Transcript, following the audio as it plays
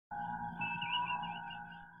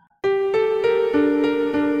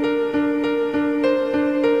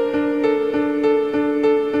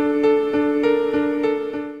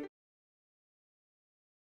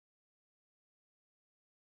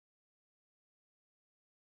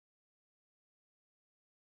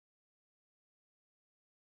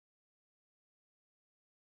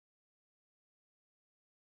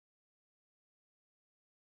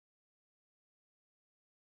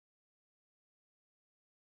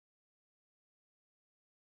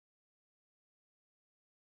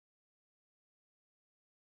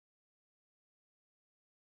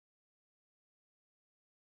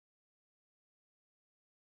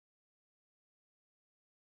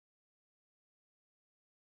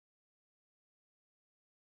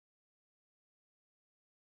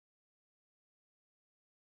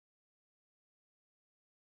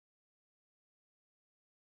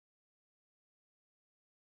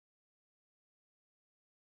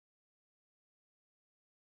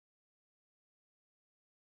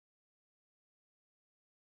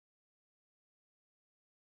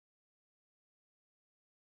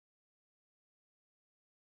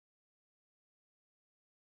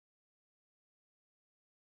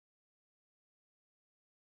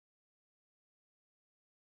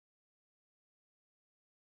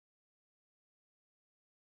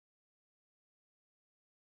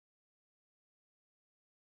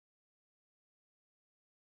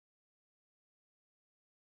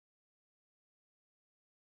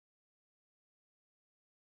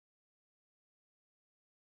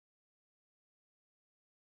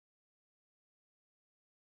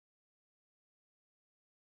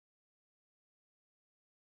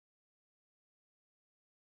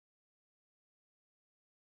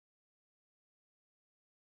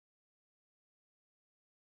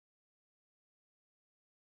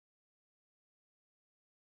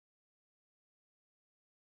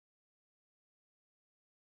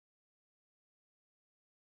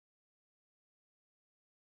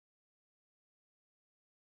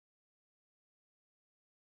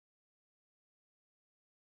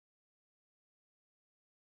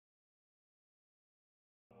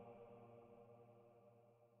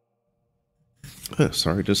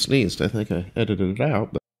Sorry, just sneezed. I think I edited it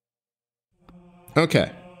out. But...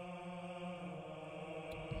 Okay.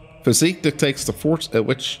 Physique dictates the force at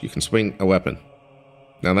which you can swing a weapon.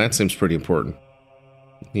 Now that seems pretty important.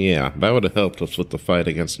 Yeah, that would have helped us with the fight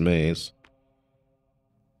against Maze.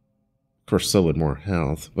 Of course, so would more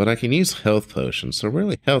health. But I can use health potions, so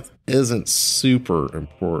really health isn't super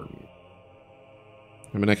important.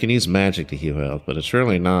 I mean, I can use magic to heal health, but it's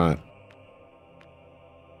really not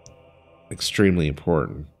extremely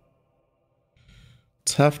important.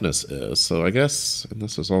 Toughness is, so I guess, and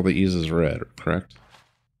this is all that uses red, correct?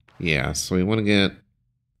 Yeah, so we want to get...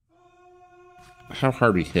 How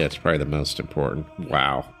hard we hit is probably the most important.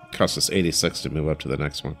 Wow. It cost us 86 to move up to the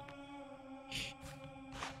next one.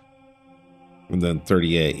 And then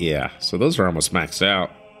 38, yeah. So those are almost maxed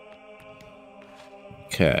out.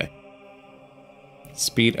 Okay.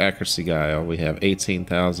 Speed, accuracy, guile. We have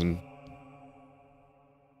 18,000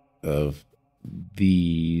 of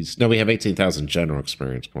these. No, we have 18,000 general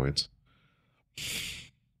experience points.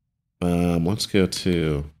 Let's go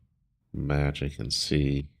to magic and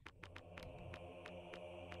see.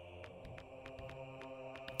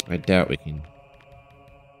 I doubt we can.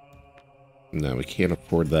 No, we can't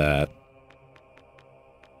afford that.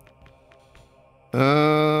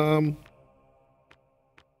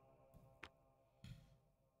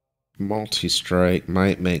 Multi-strike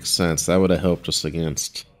might make sense. That would have helped us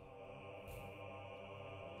against.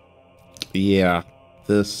 Yeah,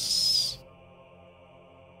 this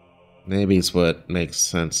maybe is what makes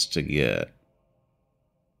sense to get.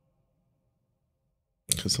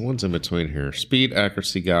 Because the ones in between here. Speed,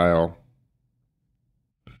 accuracy, guile.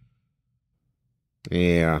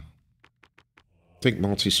 Yeah. I think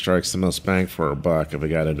multi-strike's the most bang for our buck if we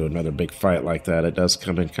got into another big fight like that. It does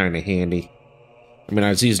come in kind of handy. I mean, I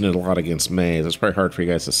was using it a lot against Maze. It's probably hard for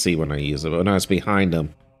you guys to see when I use it, but when I was behind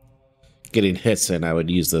him, getting hits in, I would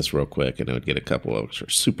use this real quick, and it would get a couple of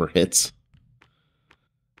super hits.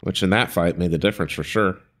 Which in that fight made the difference for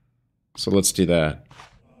sure. So let's do that.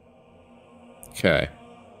 Okay.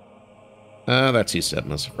 That's used up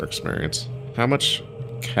most of our experience. How much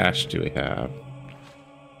cash do we have?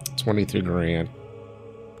 23 grand.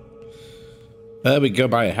 We could go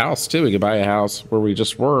buy a house, too. We could buy a house where we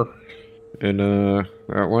just were. In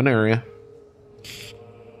that one area.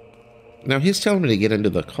 Now he's telling me to get into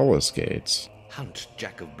the Cullis gates. Hunt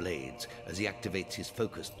Jack of Blades as he activates his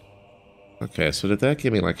focus. Okay, so did that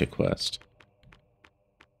give me like a quest?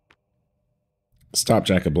 Stop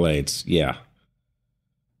Jack of Blades, yeah.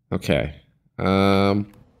 Okay. But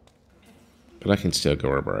I can still go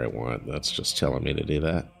wherever I want. That's just telling me to do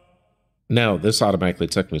that. No, this automatically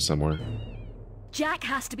took me somewhere. Jack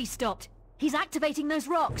has to be stopped. He's activating those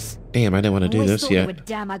rocks. Damn, I didn't want to do this yet. They were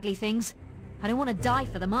damn ugly things. I don't want to die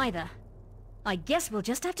for them either. I guess we'll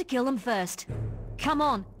just have to kill them first. Come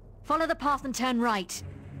on, follow the path and turn right.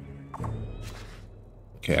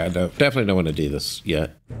 Okay, I definitely don't want to do this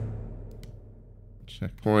yet.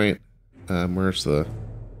 Checkpoint. Where's the...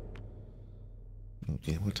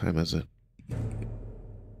 Okay, what time is it?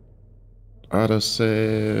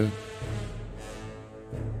 Autosave.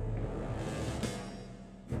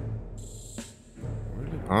 Where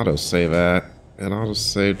did autosave at? And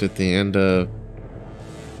autosaved at the end of...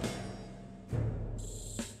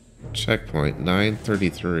 Checkpoint,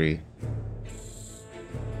 9:33.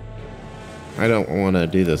 I don't want to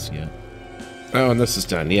do this yet. Oh, and this is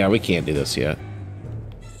done. Yeah, we can't do this yet.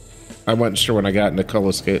 I wasn't sure when I got into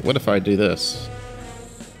Cullis Gate. What if I do this?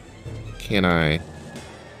 Can I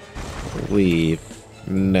leave?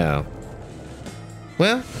 No.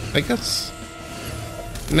 Well, I guess...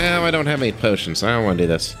 No, I don't have any potions. I don't want to do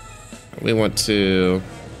this. We want to...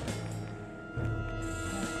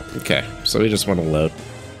 Okay, so we just want to load.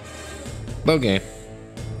 Load game.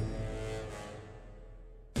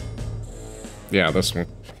 Yeah, this one.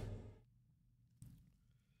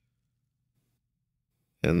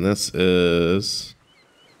 And this is...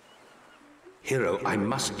 Hero, I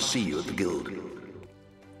must see you at the guild.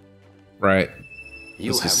 Right.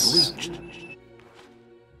 You This have is- reached.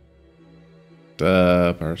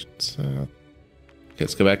 Okay,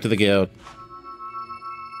 let's go back to the guild.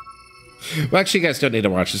 Well, actually, you guys don't need to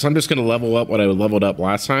watch this. I'm just going to level up what I leveled up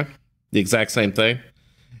last time. The exact same thing.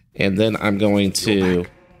 And then I'm going You're to...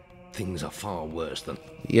 back. Things are far worse than...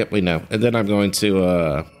 Yep, we know. And then I'm going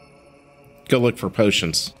to go look for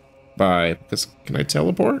potions by... Can I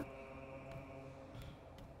teleport?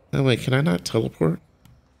 Oh, wait, can I not teleport?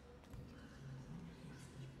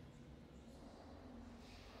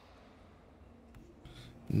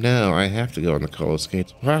 No, I have to go on the Cullis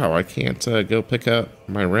Gates. Wow, I can't go pick up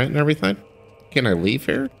my rent and everything? Can I leave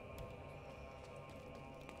here?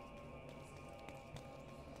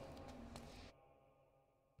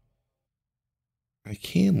 I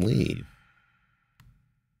can leave.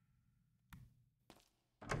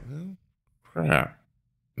 Well, crap.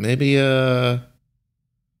 Maybe, well,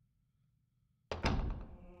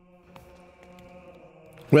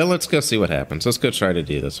 let's go see what happens. Let's go try to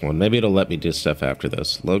do this one. Maybe it'll let me do stuff after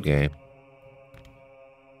this. Load game.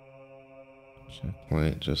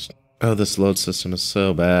 Checkpoint, just... Oh, this load system is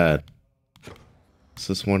so bad. This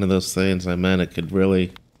is one of those things I meant it could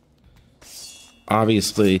really...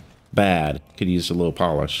 Obviously bad. Could use a little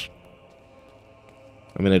polish.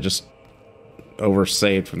 I mean, I just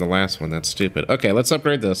oversaved from the last one. That's stupid. Okay, let's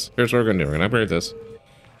upgrade this. Here's what we're gonna do. We're gonna upgrade this.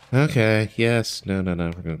 Okay, yes. No. We're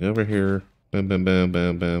gonna go over here. Boom, boom, boom,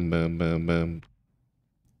 boom, boom, boom, boom, boom.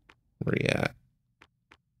 Where you at?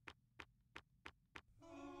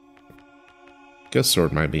 Ghost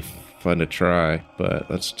Sword might be fun to try, but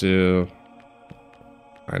let's do...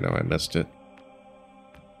 I know I missed it.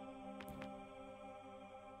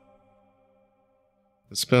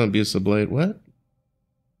 The spell abuse of blade, what?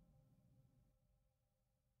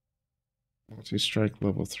 Multi-strike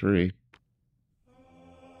level 3.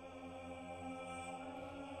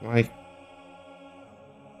 Why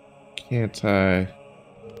can't I...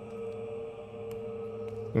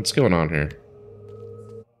 What's going on here?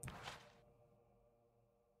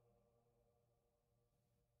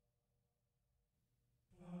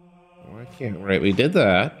 Why can't... Right, we did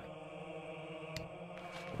that.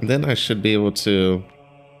 And then I should be able to...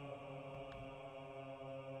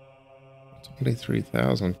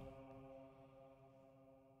 23,000.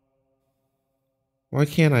 Why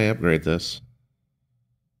can't I upgrade this?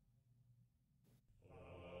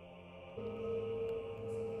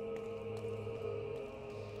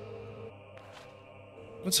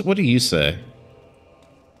 What do you say?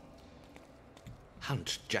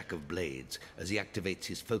 Hunt Jack of Blades as he activates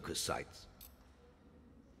his focus sights.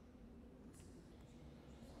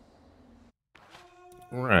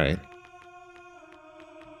 Right.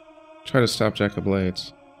 Try to stop Jack of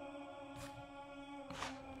Blades.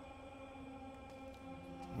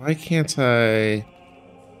 Why can't I...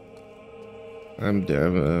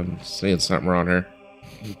 I'm seeing something wrong here.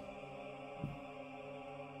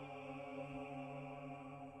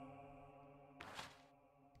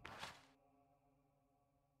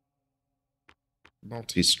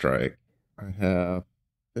 Multi-strike. I have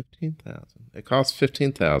 15,000. It costs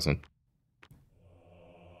 15,000.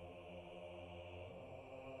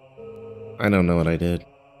 I don't know what I did.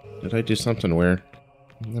 Did I do something weird?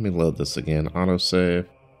 Let me load this again. Autosave.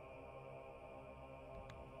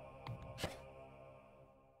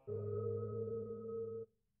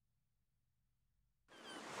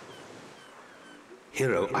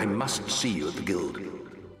 Hero, I must see you at the guild.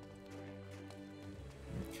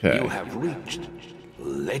 Okay. You have reached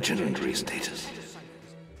legendary status.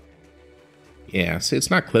 Yeah, see, it's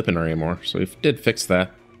not clipping her anymore, so we did fix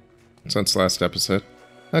that since last episode.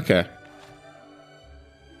 Okay.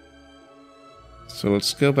 So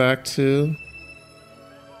let's go back to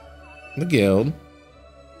the guild.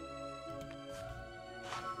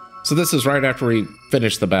 So this is right after we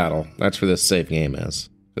finish the battle. That's where this save game is,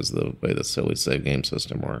 because of the way the silly save game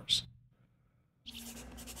system works.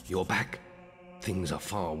 You're back. Things are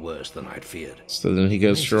far worse than I'd feared. So then he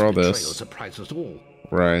goes through all this. Surprised us all.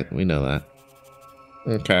 Right, we know that.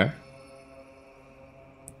 Okay.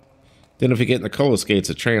 Then if we get in the Colas gates,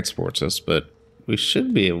 it transports us, but we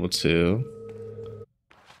should be able to...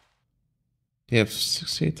 You have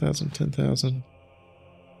 68,000, 10,000.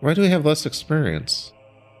 Why do we have less experience?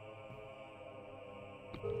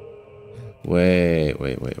 Wait.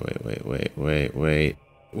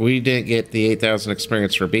 We didn't get the 8,000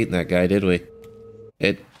 experience for beating that guy, did we?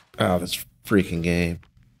 Oh, this freaking game.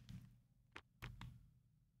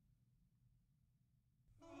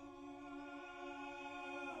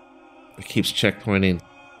 It keeps checkpointing.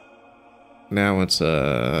 Now it's,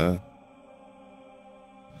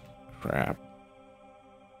 crap.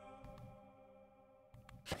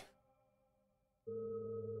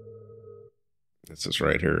 This is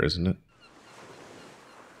right here, isn't it?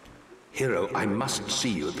 Hero, I must see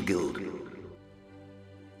you at the guild.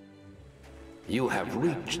 You have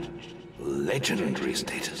reached legendary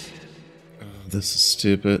status. Oh, this is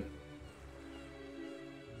stupid.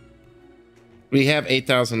 We have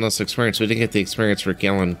 8,000 less experience. We didn't get the experience for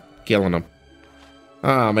killing them.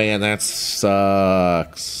 Oh man, that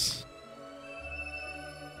sucks.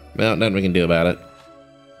 Well, nothing we can do about it.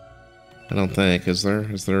 I don't think. Is there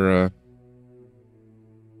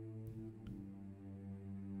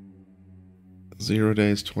 0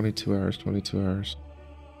 days, 22 hours, 22 hours.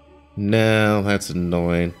 No, that's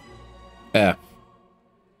annoying. F.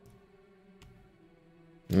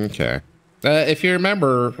 Okay. If you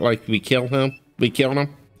remember, like, we kill him, we killed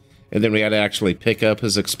him. And then we had to actually pick up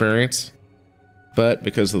his experience. But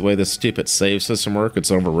because of the way this stupid save system works,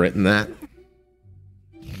 it's overwritten that.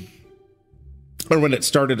 Or when it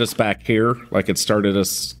started us back here, like it started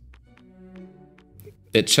us...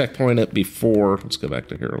 It checkpointed before... Let's go back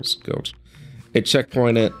to Heroes Gulch. It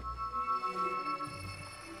checkpointed...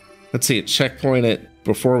 Let's see, it checkpointed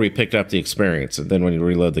before we picked up the experience. And then when you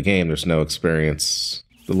reload the game, there's no experience.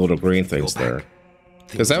 The little green thing's there.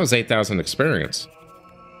 Because that was 8,000 experience.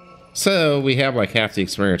 So we have like half the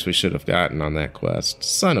experience we should have gotten on that quest.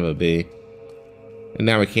 Son of a bee. And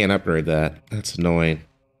now we can't upgrade that. That's annoying.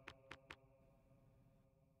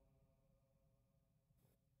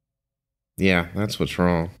 Yeah, that's what's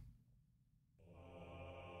wrong.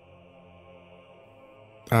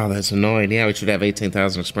 Oh, that's annoying. Yeah, we should have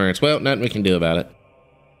 18,000 experience. Well, nothing we can do about it.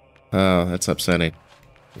 Oh, that's upsetting.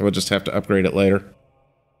 We'll just have to upgrade it later.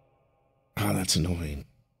 Oh, that's annoying.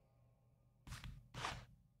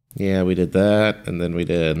 Yeah, we did that, and then we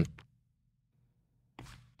did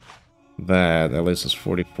that. At least it's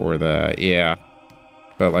 44 of that. Yeah.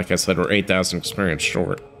 But like I said, we're 8,000 experience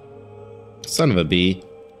short. Son of a bee.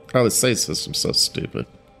 Oh, the save system's so stupid.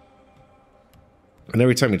 And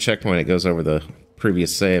every time you checkpoint, it goes over the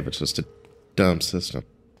previous save. It's just a dumb system.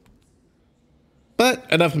 But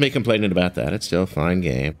enough of me complaining about that. It's still a fine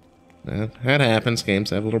game. That happens. Games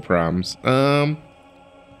have little problems.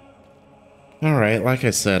 Alright, like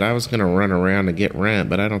I said, I was going to run around and get rent,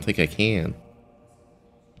 but I don't think I can.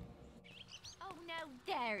 Oh, now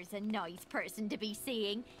there's a nice person to be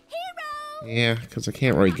seeing. Hero! Yeah, because I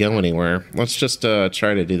can't really go anywhere. Let's just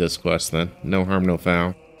try to do this quest then. No harm, no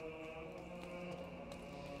foul.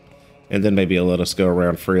 And then maybe it'll let us go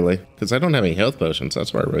around freely. Because I don't have any health potions,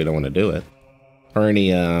 that's why I really don't want to do it. Or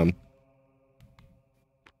any,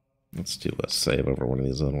 Let's do a save over one of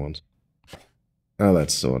these other ones. Oh,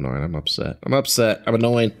 that's so annoying. I'm upset. I'm upset. I'm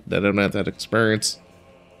annoyed that I don't have that experience.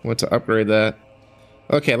 I want to upgrade that.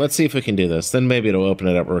 Okay, let's see if we can do this. Then maybe it'll open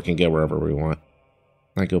it up where we can go wherever we want.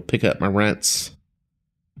 I go pick up my rents.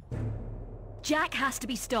 Jack has to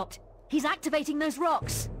be stopped. He's activating those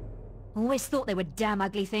rocks. Always thought they were damn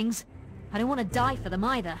ugly things. I don't want to die for them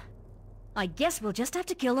either. I guess we'll just have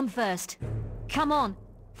to kill them first. Come on,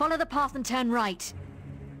 follow the path and turn right.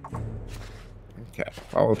 Okay,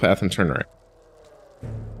 follow the path and turn right.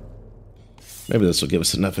 Maybe this will give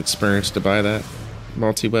us enough experience to buy that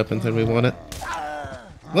multi-weapon thing we wanted.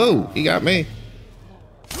 Whoa, he got me.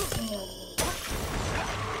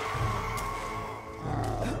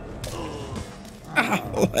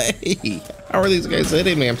 Ow, hey, how are these guys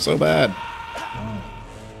hitting me? I'm so bad.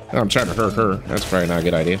 Oh, I'm trying to hurt her. That's probably not a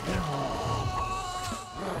good idea.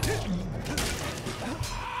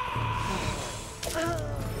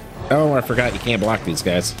 Oh, I forgot you can't block these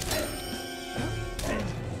guys.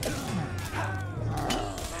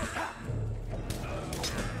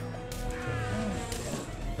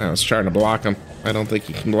 I was trying to block him. I don't think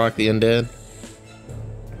you can block the undead.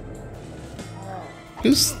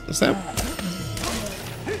 Is that?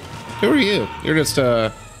 Who are you? You're just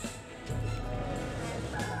a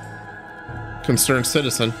concerned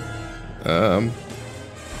citizen.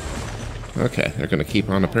 Okay, they're gonna keep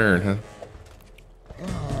on appearing, huh?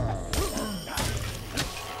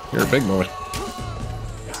 You're a big boy.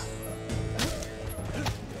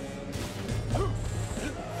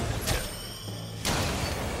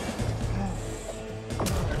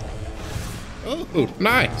 Oh,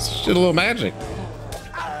 nice. She did a little magic.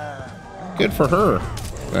 Good for her.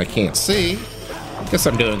 I can't see. Guess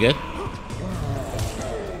I'm doing good.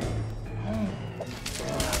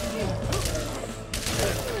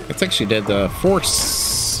 I think she did the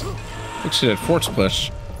force. I think she did force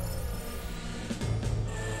push.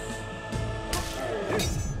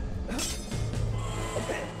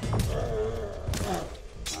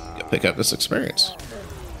 Pick up this experience.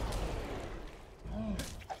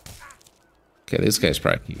 Okay, these guys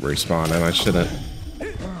probably keep respawning. I shouldn't.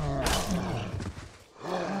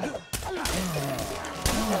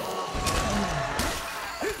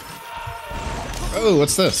 Oh,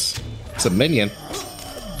 what's this? It's a minion.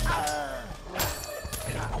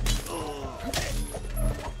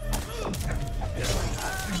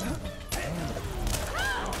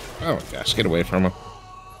 Oh gosh, get away from him.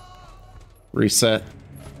 Reset.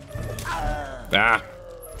 Ah.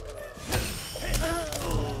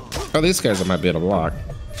 Oh, these guys I might be able to block.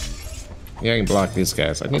 Yeah, I can block these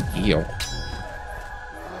guys. I need heal.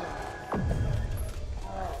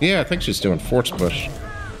 Yeah, I think she's doing force push.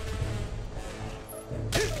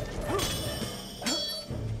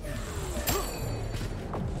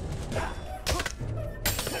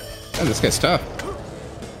 Oh, this guy's tough.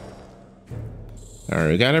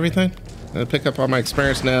 Alright, we got everything? I'll pick up all my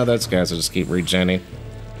experience now. Those guys will just keep regenning.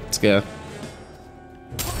 Let's go.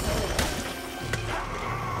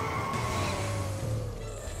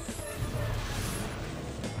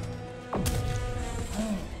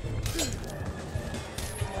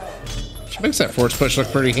 Which makes that force push look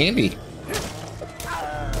pretty handy.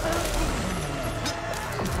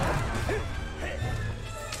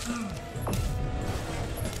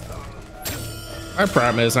 My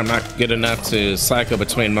problem is I'm not good enough to cycle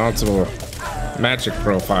between multiple magic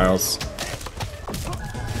profiles.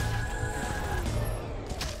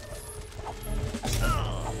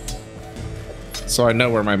 So I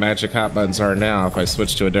know where my magic hot buttons are now. If I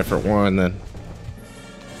switch to a different one, then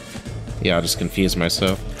yeah, I'll just confuse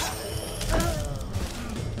myself.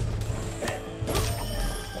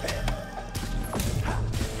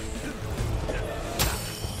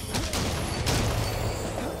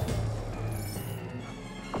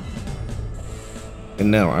 And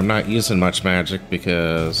no, I'm not using much magic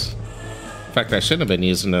because... In fact, I shouldn't have been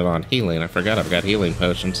using it on healing. I forgot I've got healing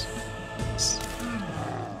potions.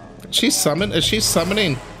 She's summoned? Is she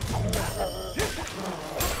summoning?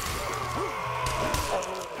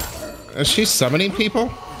 Is she summoning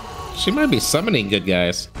people? She might be summoning good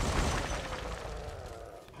guys.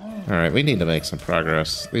 Alright, we need to make some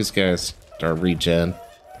progress. These guys are regen.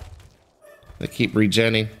 They keep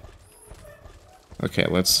regenning. Okay,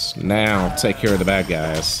 let's now take care of the bad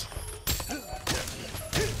guys.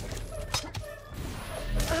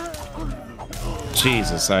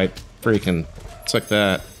 Jesus, I freaking took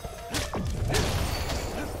that.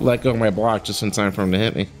 Let go of my block just in time for him to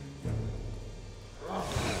hit me.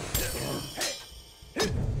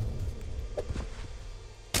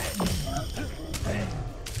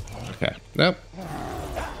 Okay, nope.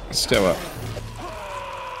 Still up.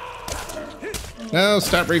 No,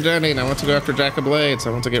 stop regenning. I want to go after Jack of Blades. I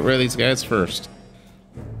want to get rid of these guys first.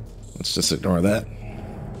 Let's just ignore that.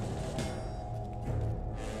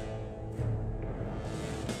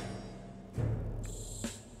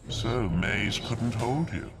 So Maze couldn't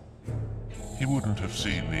hold you. He wouldn't have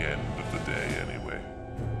seen the end of the day anyway.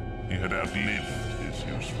 He had outlived his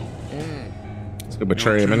usefulness. Let's go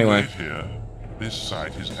betray him anyway. Here. This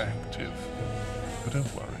site is active. But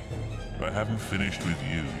don't worry. I haven't finished with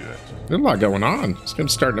you yet. There's a lot going on. It's gonna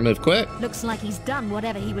start to move quick. Looks like he's done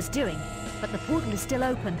whatever he was doing, but the portal is still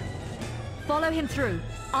open. Follow him through.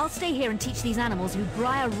 I'll stay here and teach these animals who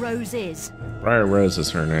Briar Rose is. Briar Rose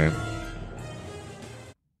is her name.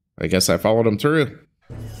 I guess I followed him through.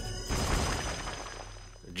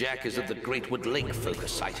 Jack is at the Greatwood Lake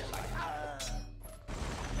focus site.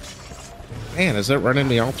 Man, is it running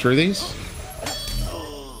me all through these?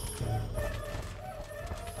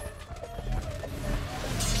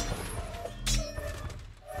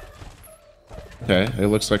 Okay, it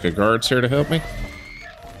looks like a guard's here to help me.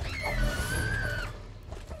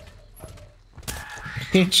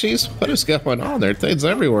 Jeez, what is going on? There are things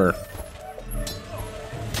everywhere.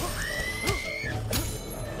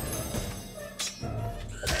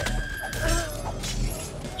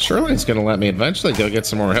 Surely it's gonna let me eventually go get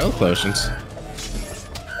some more health potions.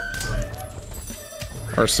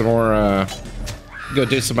 Or some more, go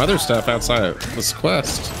do some other stuff outside of this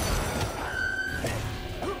quest.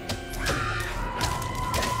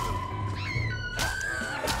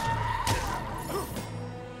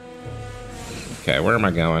 Okay, where am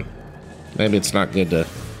I going? Maybe it's not good to...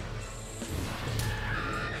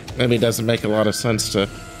 Maybe it doesn't make a lot of sense to...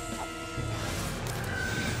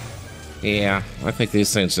 Yeah, I think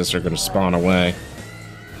these things just are going to spawn away.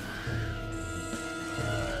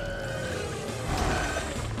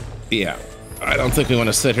 Yeah, I don't think we want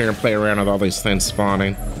to sit here and play around with all these things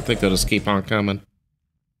spawning. I think they'll just keep on coming.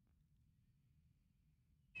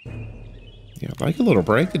 Yeah, I'd like a little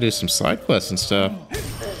break to do some side quests and stuff.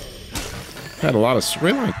 Had a lot of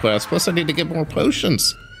storyline quests, plus I need to get more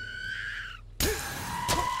potions.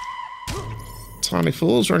 Tawny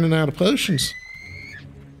Fool's running out of potions.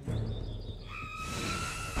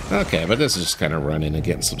 Okay, but this is just kind of running and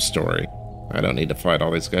getting some story. I don't need to fight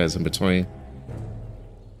all these guys in between.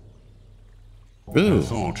 Ooh. I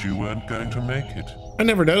thought you weren't going to make it. I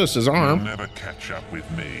never noticed his You'll arm. never catch up with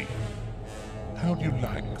me. How do you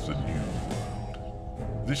like the new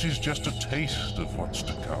world? This is just a taste of what's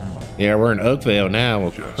to come. Yeah, we're in Oakvale now.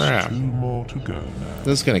 Well, Just crap. 2 more to go now.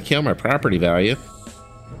 This is going to kill my property value.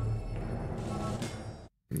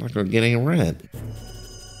 I'm not going to get any rent.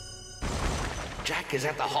 Jack is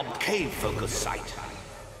at the Hob Cave focus site.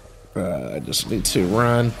 I just need to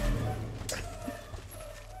run.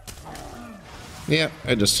 Yeah,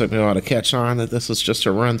 it just took me a while to catch on that this is just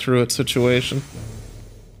a run through it situation.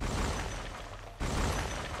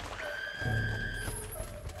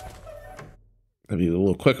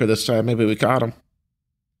 little quicker this time. Maybe we caught him.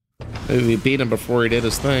 Maybe we beat him before he did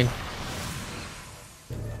his thing.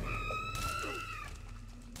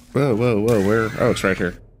 Whoa, whoa, whoa, where? Oh, it's right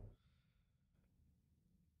here.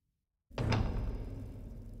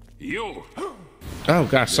 You! Oh,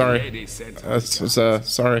 gosh, sorry.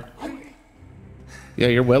 Sorry. Yeah,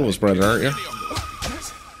 you're Willow's brother, aren't you?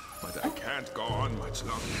 But I can't go on much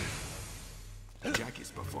longer. Jack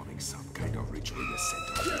is performing some kind of ritual in the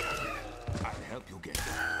center of the cavern. I'll help you get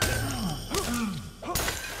there.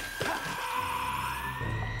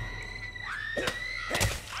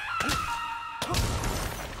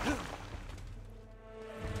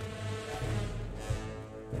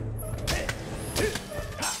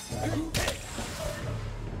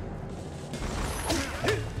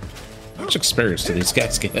 How much experience do these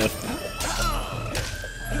guys get?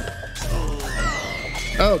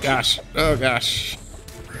 Oh gosh. Oh gosh.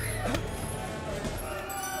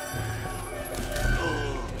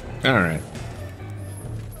 Alright.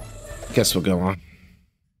 Guess we'll go on.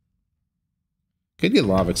 Could get a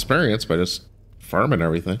lot of experience by just farming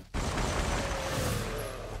everything.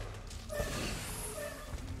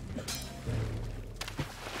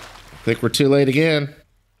 Think we're too late again.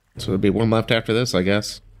 So there'll be one left after this, I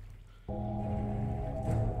guess.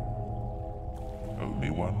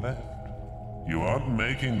 Only one left. You aren't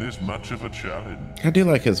making this much of a challenge. I do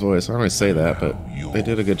like his voice. I always say that, but they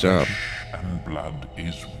did a good job. Flesh and blood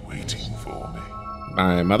is waiting for me.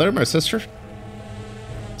 My mother, my sister,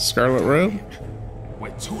 Scarlet Robe.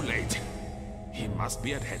 We're too late. He must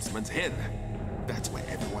be at Headsman's Hill. That's where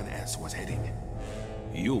everyone else was heading.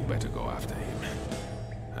 You better go after him.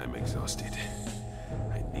 I'm exhausted.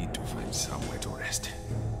 I need to find somewhere to rest.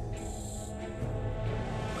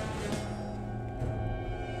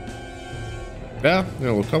 Yeah,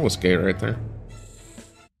 we'll call us gate right there.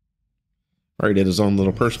 Already did his own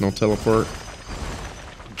little personal teleport.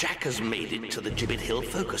 Jack has made it to the Gibbet Hill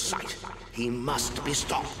focus site. He must be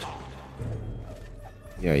stopped.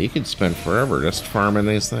 Yeah, you could spend forever just farming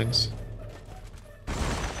these things.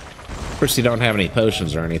 Of course, you don't have any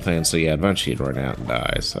potions or anything, so yeah, eventually you'd run out and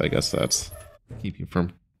die. So I guess that's keep you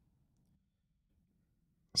from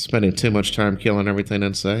spending too much time killing everything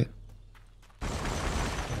in sight.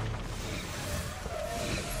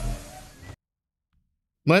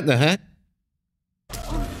 What the heck?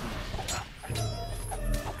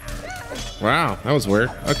 Wow, that was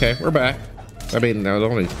weird. Okay, we're back. I mean, I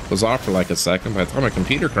only was off for like a second, but I thought my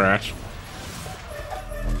computer crashed.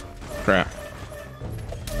 Crap.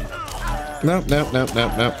 Nope, nope, nope,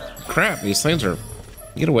 nope, nope. Crap, these things are...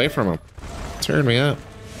 Get away from them. Tearing me up.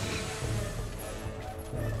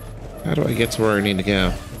 How do I get to where I need to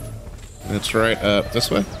go? It's right up this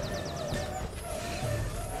way.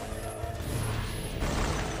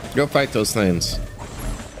 Go fight those things.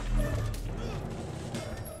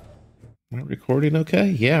 Am I recording okay?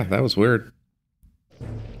 Yeah, that was weird.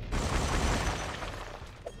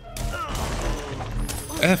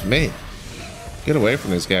 F me. Get away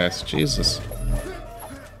from these guys. Jesus.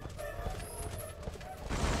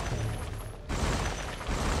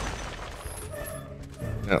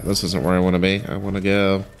 No, this isn't where I want to be. I want to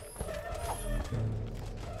go.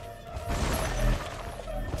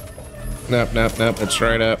 Nope, nope, nope. It's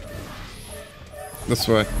right up. This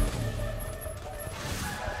way.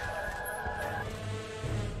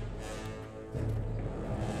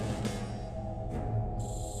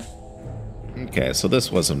 Okay, so this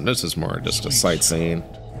wasn't. This is more just a sightseeing.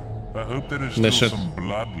 I hope there is still Mission. some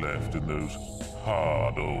blood left in those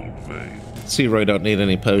hard old veins. See, Roy don't need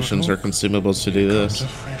any potions or consumables to do It's this. a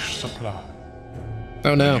fresh supply.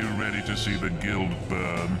 Oh no. Are you ready to see the guild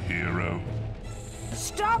burn, hero?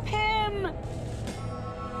 Stop him!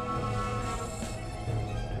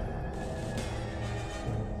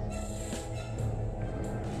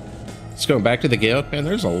 Just going back to the guild. Man,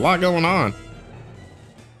 there's a lot going on.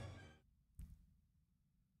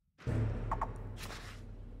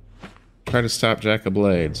 Try to stop Jack of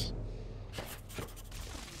Blades.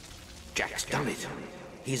 Jack's done it.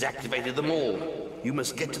 He's activated them all. You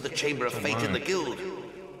must get to the Chamber of Fate in the guild.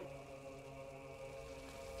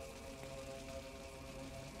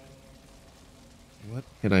 What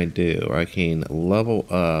can I do? I can level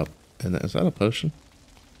up. And is that a potion?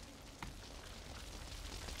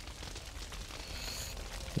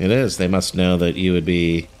 It is. They must know that you would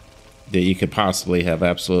be... That you could possibly have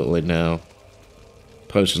absolutely no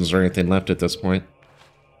potions or anything left at this point.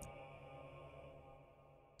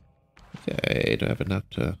 Okay, do I have enough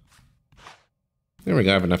to... There we go,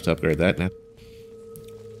 I have enough to upgrade that now.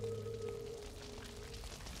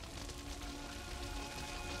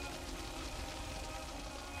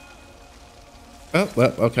 Oh,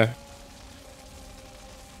 well, okay.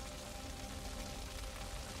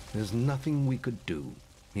 There's nothing we could do.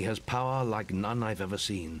 He has power like none I've ever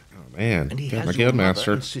seen. Oh man, And he got my has your guild mother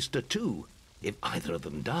master. and sister too. If either of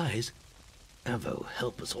them dies, Avo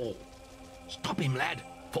help us all. Stop him, lad.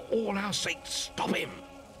 For all our sakes, stop him.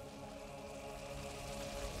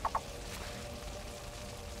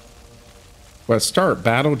 Let's start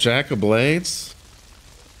Battle Jack of Blades.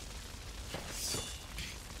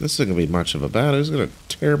 This isn't gonna be much of a battle. He's gonna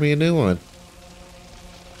tear me a new one.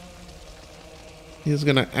 He's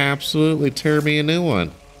gonna absolutely tear me a new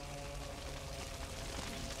one.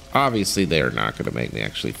 Obviously, they're not gonna make me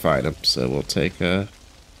actually fight him, so we'll take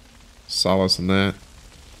solace in that.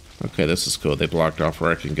 Okay, this is cool. They blocked off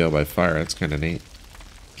where I can go by fire. That's kind of neat.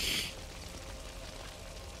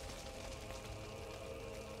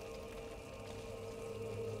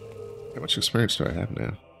 How much experience do I have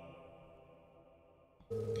now?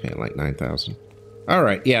 Okay, like 9,000.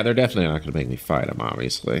 Alright, yeah, they're definitely not going to make me fight them,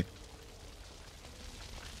 obviously.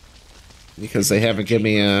 Because they haven't given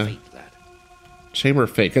me a... Chamber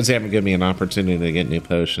of Fate, because they haven't given me an opportunity to get new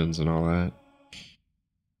potions and all that.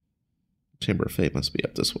 Chamber of Fate must be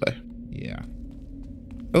up this way. Yeah.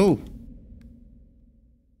 Oh!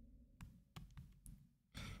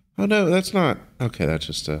 Oh no, that's not... Okay, that's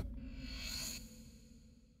just a...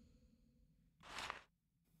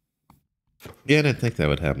 Yeah, I didn't think that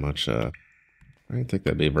would have much, I didn't think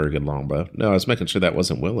that'd be a very good longbow. No, I was making sure that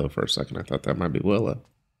wasn't Willow for a second. I thought that might be Willow.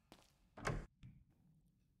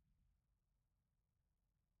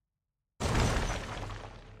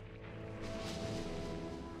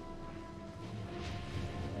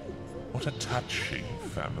 What a touching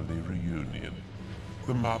family reunion.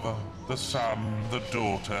 The mother, the son, the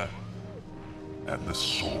daughter, and the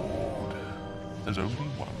sword. There's only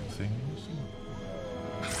one thing missing.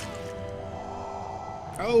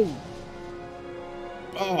 Oh!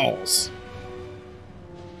 Balls!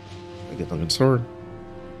 A good looking sword.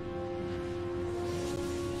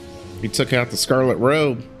 He took out the Scarlet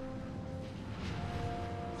Robe.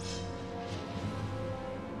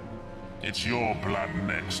 It's your blood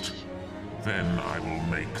next. Then I will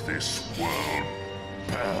make this world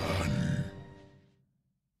burn.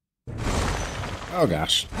 Oh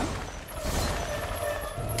gosh.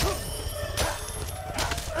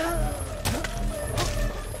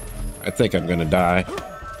 I think I'm gonna die.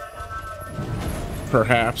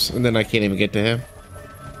 Perhaps, and then I can't even get to him.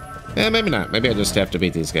 Eh, maybe not. Maybe I just have to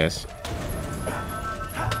beat these guys.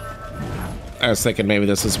 I was thinking maybe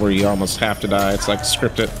this is where you almost have to die. It's like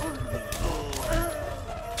scripted.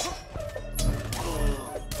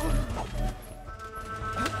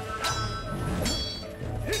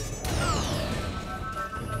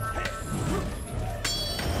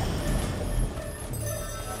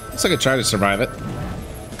 Looks like I tried to survive it.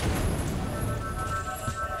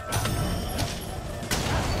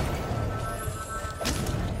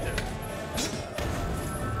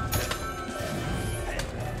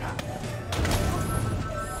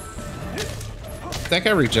 That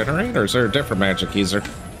guy regenerate, or is there a different magic user?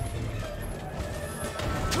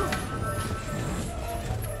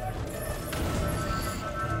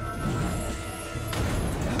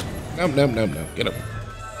 Nope, nope, nope, nope. Get him.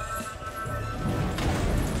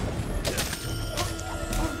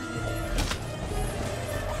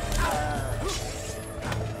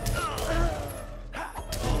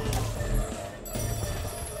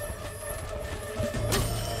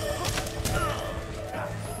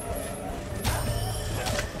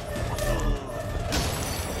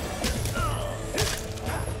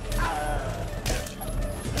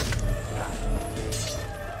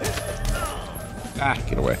 Ah,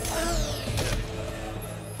 get away.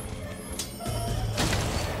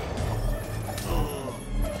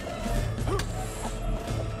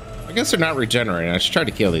 I guess they're not regenerating. I should try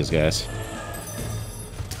to kill these guys.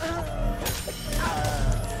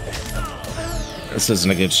 This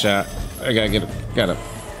isn't a good shot. I gotta get him. Got him.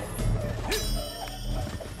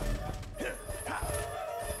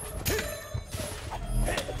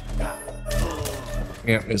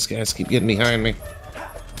 Yeah, these guys keep getting behind me.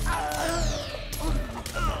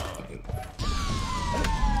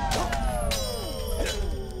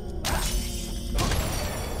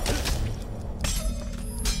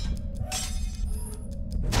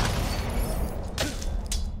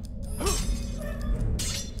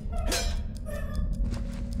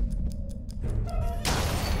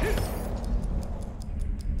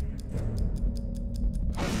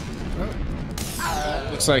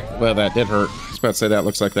 Looks like, well, that did hurt. I was about to say that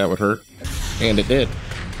looks like that would hurt. And it did.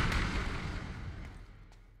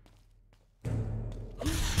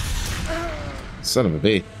 Son of a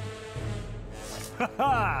bee.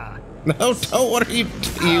 No, don't. What are you?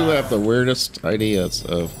 You have the weirdest ideas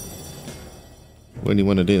of. When do you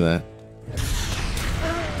want to do that?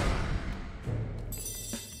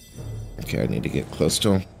 Okay, I need to get close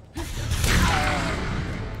to him.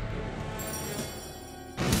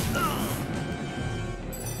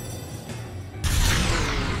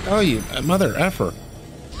 Oh, you mother effer.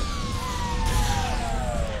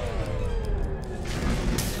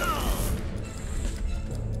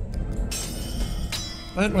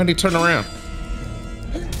 Why'd he turn around?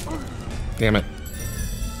 Damn it.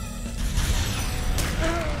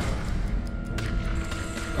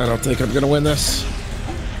 I don't think I'm gonna win this.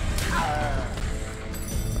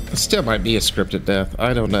 It still might be a scripted death.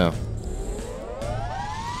 I don't know.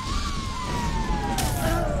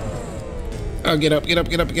 Oh, get up, get up,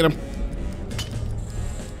 get up, get him.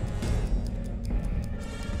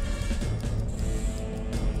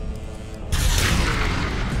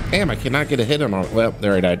 Damn, I cannot get a hit on it. Well,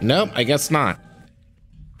 there I died. Nope, I guess not.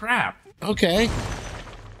 Crap. Okay.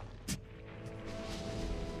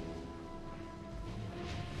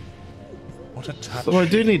 What a touch. So I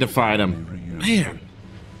do need to fight him. Man,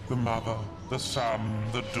 The mother, the son,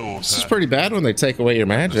 the daughter. this is pretty bad when they take away your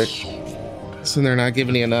magic. So they're not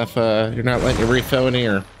giving you enough, you're not letting you refill any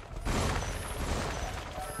or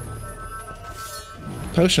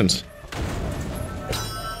potions.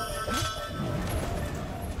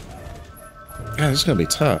 Yeah, this is gonna be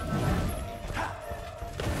tough.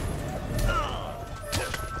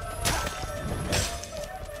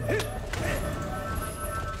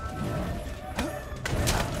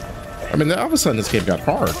 I mean, all of a sudden this game got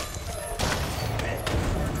hard.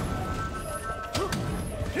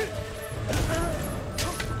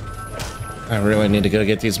 I really need to go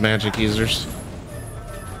get these magic users.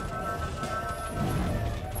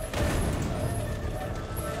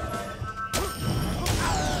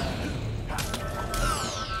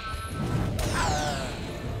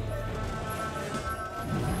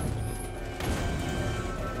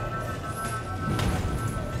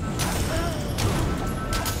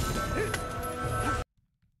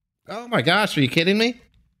 Oh my gosh, are you kidding me?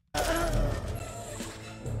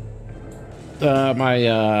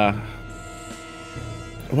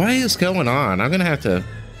 What is going on? I'm gonna have to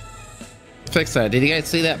fix that. Did you guys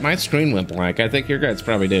see that? My screen went blank. I think your guys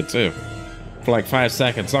probably did too. For like 5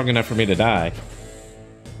 seconds, long enough for me to die.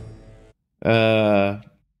 I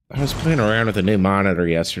was playing around with a new monitor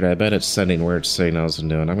yesterday. I bet it's sending weird signals and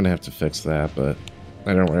doing. I'm gonna have to fix that, but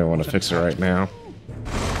I don't really want to fix it right now.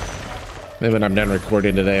 Maybe when I'm done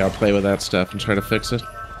recording today, I'll play with that stuff and try to fix it.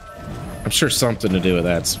 I'm sure something to do with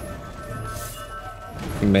that's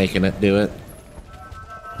making it do it.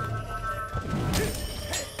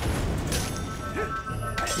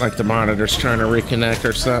 Like the monitor's trying to reconnect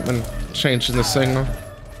or something, changing the signal.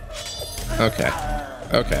 Okay.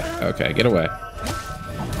 Okay, get away.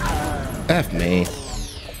 F me.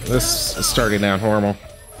 This is starting out horrible.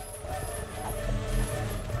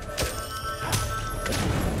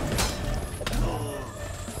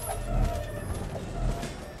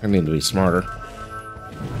 I need to be smarter.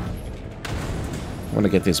 I want to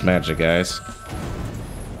get these magic guys.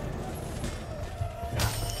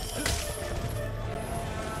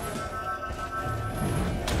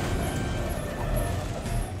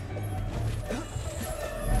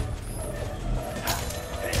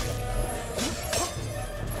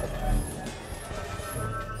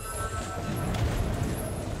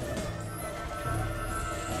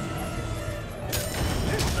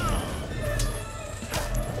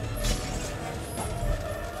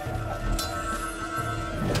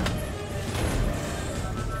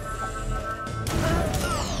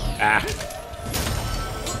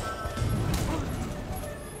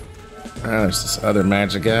 There's this other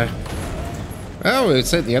magic guy. Oh,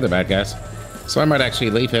 it's hitting the other bad guys. So I might actually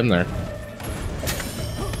leave him there.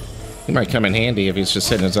 He might come in handy if he's just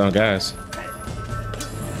hitting his own guys.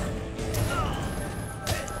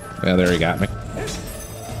 Yeah, there he got me.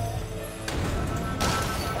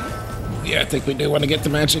 Yeah, I think we do want to get the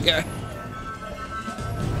magic guy.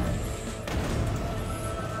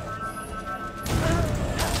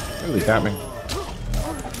 Oh, he got me.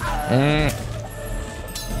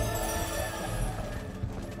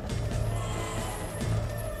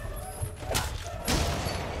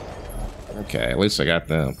 Okay, at least I got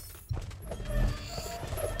them.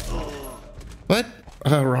 What?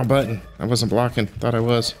 Oh, wrong button. I wasn't blocking. Thought I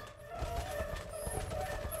was.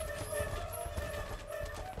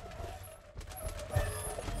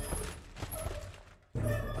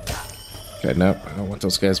 Okay, nope. I don't want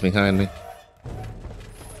those guys behind me.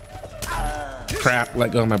 Crap,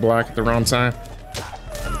 let go of my block at the wrong time.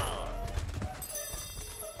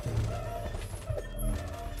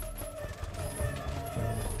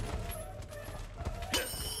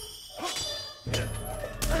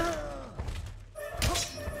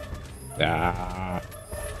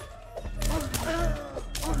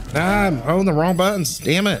 Ah, I'm holding the wrong buttons.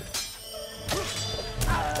 Damn it.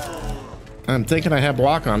 I'm thinking I have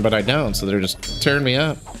block on, but I don't, so they're just tearing me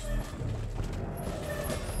up.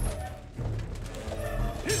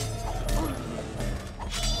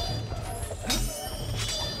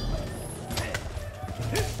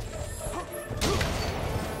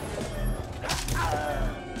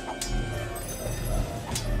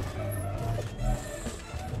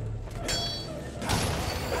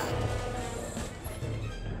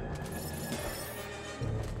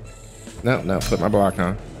 No, put my block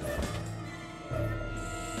on.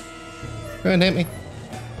 Go ahead and hit me.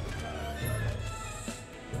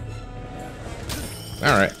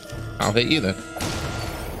 Alright, I'll hit you then.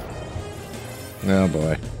 Oh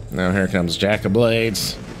boy. Now here comes Jack of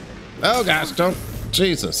Blades. Oh gosh, don't.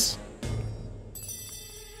 Jesus.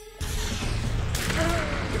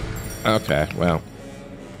 Okay, well.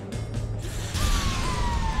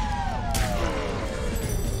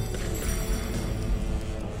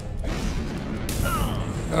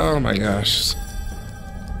 Oh my gosh.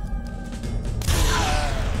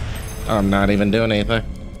 I'm not even doing anything.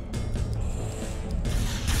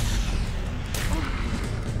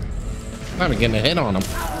 I'm not even getting a hit on him.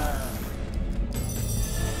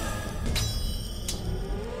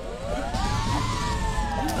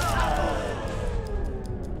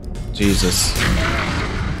 Jesus.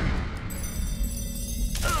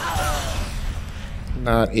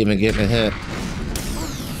 Not even getting a hit.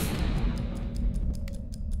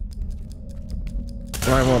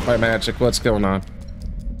 Why won't I magic? What's going on?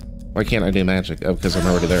 Why can't I do magic? Oh, because I'm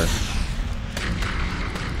already there.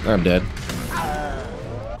 I'm dead. I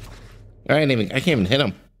can't even hit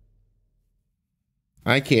him.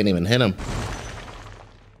 I can't even hit him.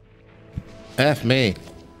 F me.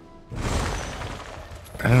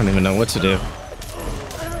 I don't even know what to do.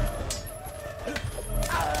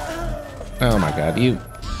 Oh my god, you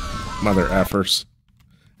mother effers.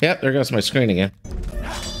 Yep, there goes my screen again.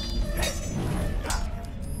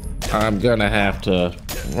 I'm gonna have to...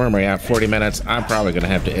 Where am I at? 40 minutes? I'm probably gonna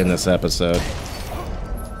have to end this episode.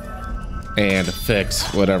 And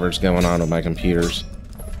fix whatever's going on with my computers.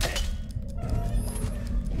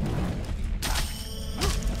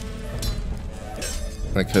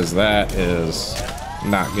 Because that is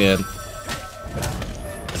not good.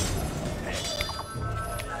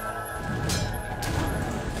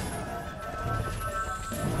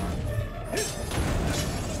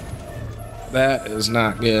 That is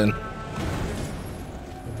not good.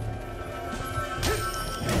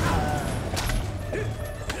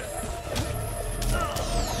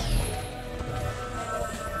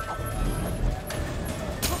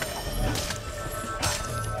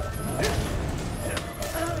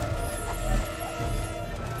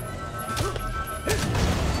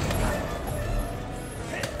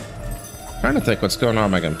 I'm trying to think what's going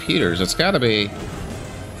on with my computers. It's got to be...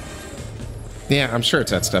 Yeah, I'm sure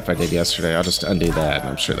it's that stuff I did yesterday. I'll just undo that, and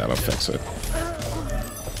I'm sure that'll fix it.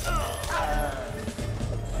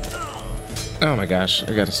 Oh my gosh,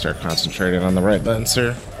 I gotta start concentrating on the right buttons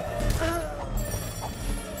here.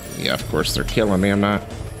 Yeah, of course they're killing me. I'm not...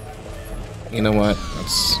 You know what?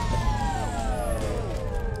 That's...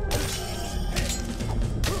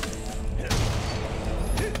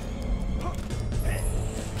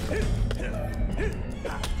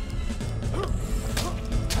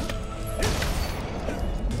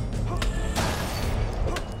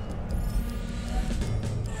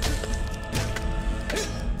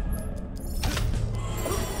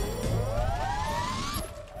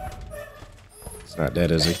 He's not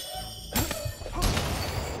dead, is he?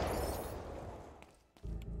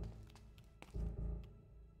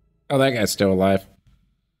 Oh, that guy's still alive.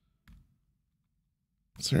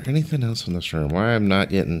 Is there anything else in this room? Why I'm not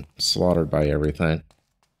getting slaughtered by everything?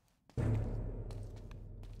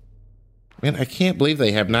 Man, I can't believe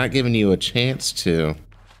they have not given you a chance to...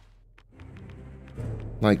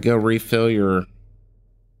 Like, go refill your...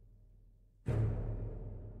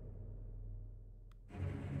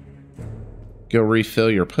 Go refill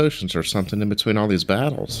your potions or something in between all these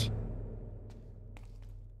battles.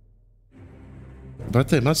 But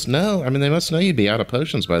they must know. I mean, they must know you'd be out of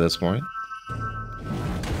potions by this point.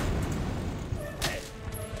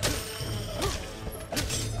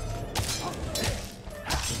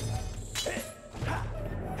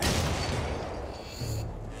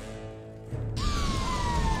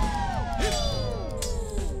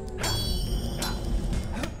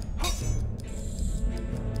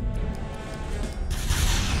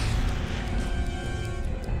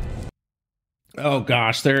 Oh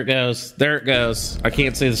gosh, there it goes. There it goes. I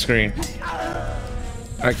can't see the screen.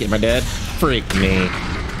 Okay, am I dead? Freak me.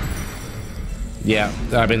 Yeah,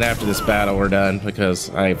 I mean, after this battle, we're done, because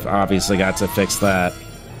I've obviously got to fix that.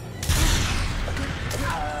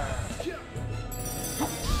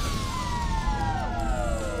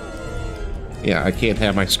 Yeah, I can't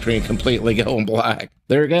have my screen completely going black.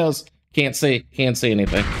 There it goes. Can't see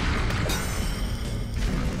anything.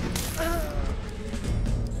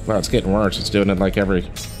 Well, it's getting worse. It's doing it like every...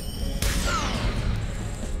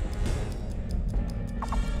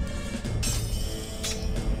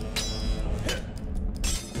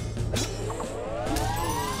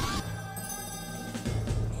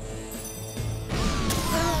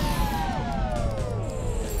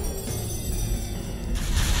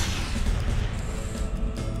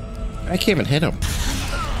 I can't even hit him.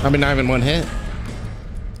 I mean, not even one hit.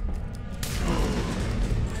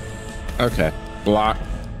 Okay. Block.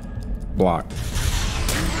 Block.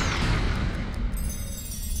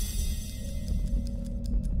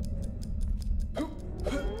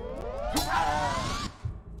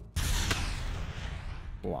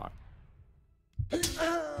 Block.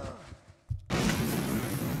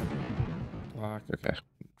 Block. Okay.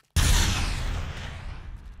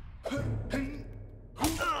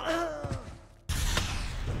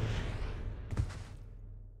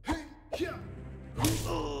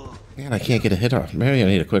 Man, I can't get a hit off. Maybe I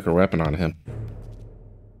need a quicker weapon on him.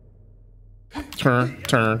 Turn,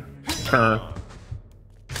 turn, turn.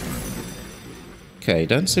 Okay,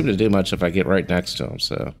 doesn't seem to do much if I get right next to him,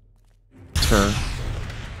 so... Turn.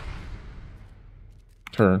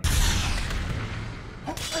 Turn.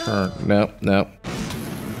 Turn. Nope, nope.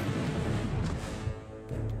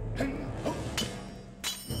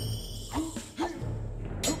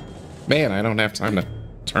 Man, I don't have time to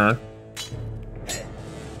turn.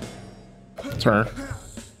 Turn.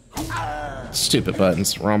 Stupid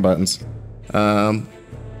buttons. Wrong buttons. I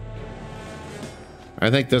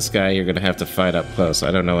think this guy you're gonna have to fight up close.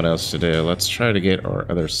 I don't know what else to do. Let's try to get our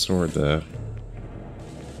other sword though.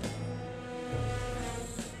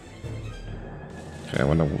 Okay, I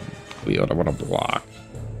wanna wield, I wanna block.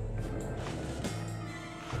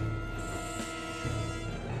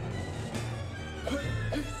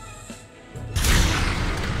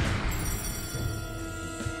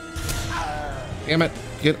 Damn it.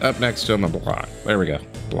 Get up next to him and block. There we go.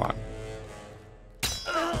 Block.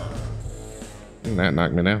 That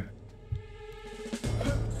knocked me down.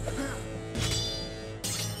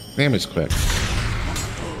 Damn, he's quick.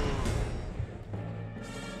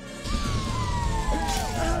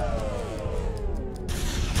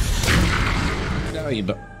 No, you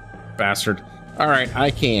bastard. Alright,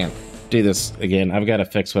 I can't do this again. I've got to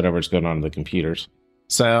fix whatever's going on in the computers.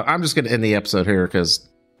 So I'm just going to end the episode here because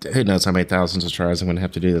who knows how many thousands of tries I'm going to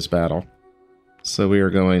have to do this battle. So we are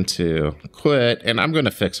going to quit, and I'm going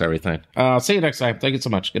to fix everything. I'll see you next time. Thank you so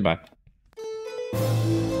much. Goodbye.